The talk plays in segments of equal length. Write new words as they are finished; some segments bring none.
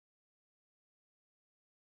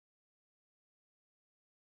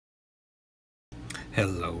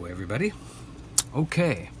Hello everybody.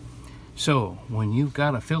 Okay, so when you've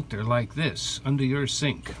got a filter like this under your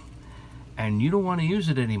sink and you don't want to use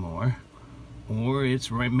it anymore, or it's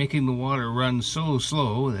making the water run so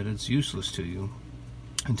slow that it's useless to you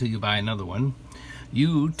until you buy another one,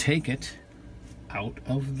 you take it out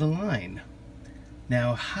of the line.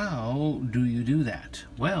 Now, how do you do that?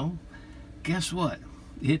 Well, guess what?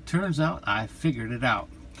 It turns out I figured it out.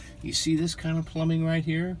 You see this kind of plumbing right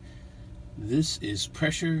here? This is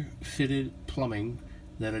pressure fitted plumbing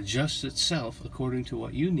that adjusts itself according to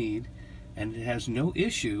what you need, and it has no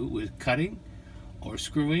issue with cutting or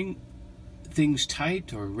screwing things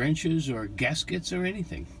tight or wrenches or gaskets or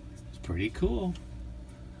anything. It's pretty cool.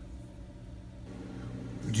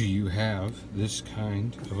 Do you have this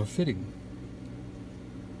kind of a fitting?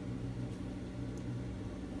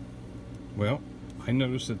 Well, I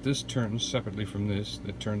noticed that this turns separately from this,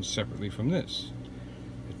 that turns separately from this.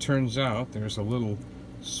 It turns out there's a little,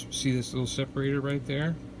 see this little separator right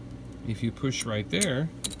there? If you push right there,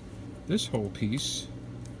 this whole piece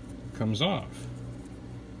comes off.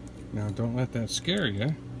 Now don't let that scare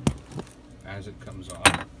you as it comes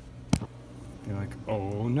off. You're like,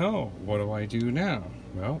 oh no, what do I do now?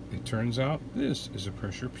 Well, it turns out this is a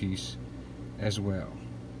pressure piece as well.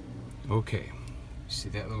 Okay, see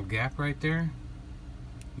that little gap right there?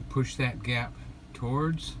 You push that gap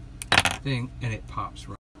towards the thing and it pops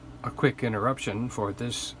right. A quick interruption for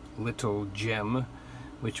this little gem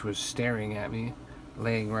which was staring at me,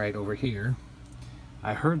 laying right over here.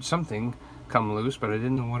 I heard something come loose, but I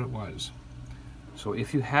didn't know what it was. So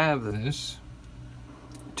if you have this,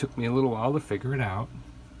 it took me a little while to figure it out,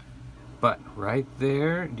 but right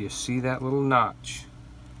there, do you see that little notch?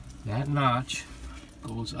 That notch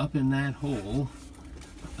goes up in that hole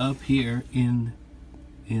up here in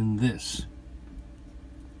this,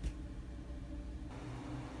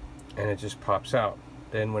 and it just pops out.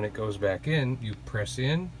 Then when it goes back in, you press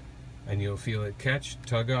in and you'll feel it catch,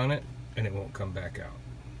 tug on it, and it won't come back out.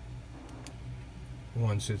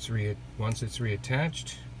 Once it's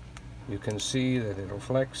reattached, you can see that it'll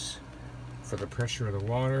flex for the pressure of the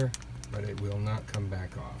water, but it will not come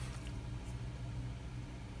back off.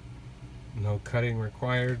 No cutting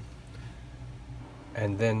required.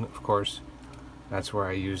 And then, of course, that's where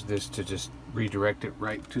I use this to just redirect it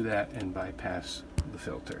right to that and bypass the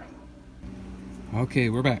filter. Okay,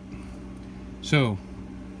 we're back. So,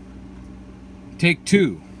 take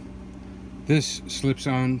two. This slips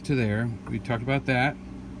on to there. We talked about that.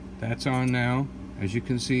 That's on now. As you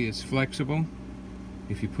can see, it's flexible.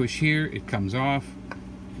 If you push here, it comes off.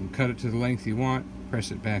 You can cut it to the length you want,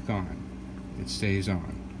 press it back on. It stays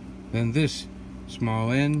on. Then this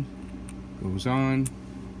small end goes on,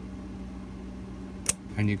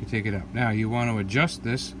 and you can take it up. Now you want to adjust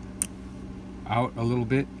this out a little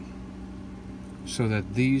bit so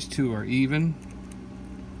that these two are even.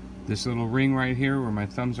 This little ring right here where my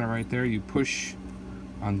thumbs are right there, you push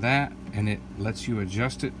on that and it lets you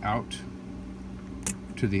adjust it out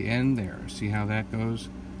to the end there. See how that goes?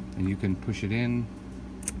 And you can push it in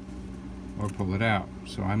or pull it out.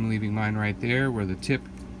 So I'm leaving mine right there where the tip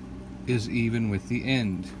is even with the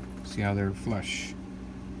end. See how they're flush.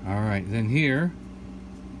 Alright, then here,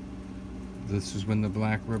 this is when the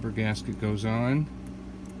black rubber gasket goes on.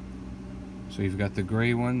 So you've got the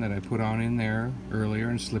gray one that I put on in there earlier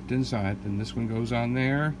and slipped inside, and this one goes on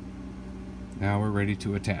there. Now we're ready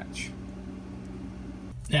to attach.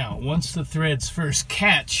 Now, once the threads first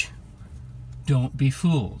catch, don't be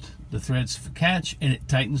fooled. The threads catch and it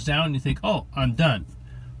tightens down and you think, oh, I'm done.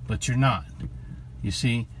 But you're not. You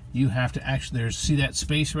see, you have to actually, see that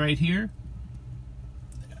space right here?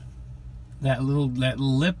 That little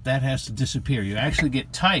lip, that has to disappear. You actually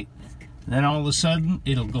get tight. And then all of a sudden,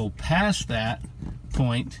 it'll go past that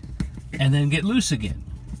point and then get loose again.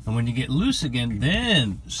 And when you get loose again,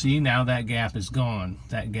 then, see, now that gap is gone.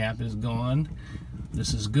 That gap is gone.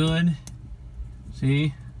 This is good.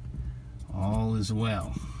 See? All is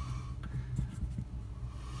well.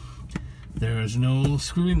 There is no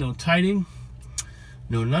screwing, no tightening,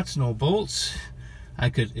 no nuts, no bolts.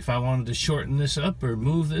 I could, if I wanted to shorten this up or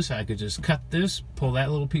move this, I could just cut this, pull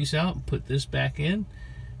that little piece out, and put this back in.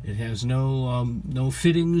 It has no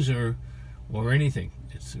fittings or anything.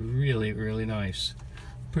 It's really, really nice.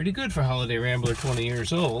 Pretty good for Holiday Rambler 20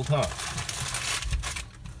 years old, huh?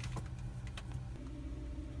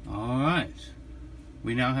 Alright.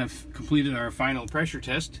 We now have completed our final pressure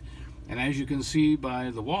test, and as you can see by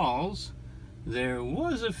the walls, there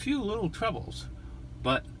was a few little troubles,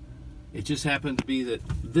 but it just happened to be that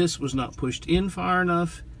this was not pushed in far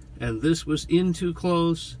enough, and this was in too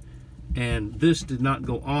close, and this did not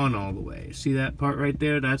go on all the way. See that part right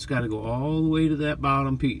there? That's got to go all the way to that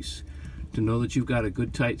bottom piece to know that you've got a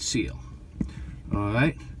good tight seal. All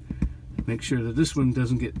right, make sure that this one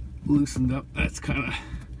doesn't get loosened up. That's kind of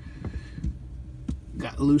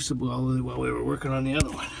got loosenable while we were working on the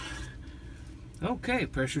other one. Okay,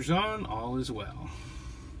 pressure's on, all is well.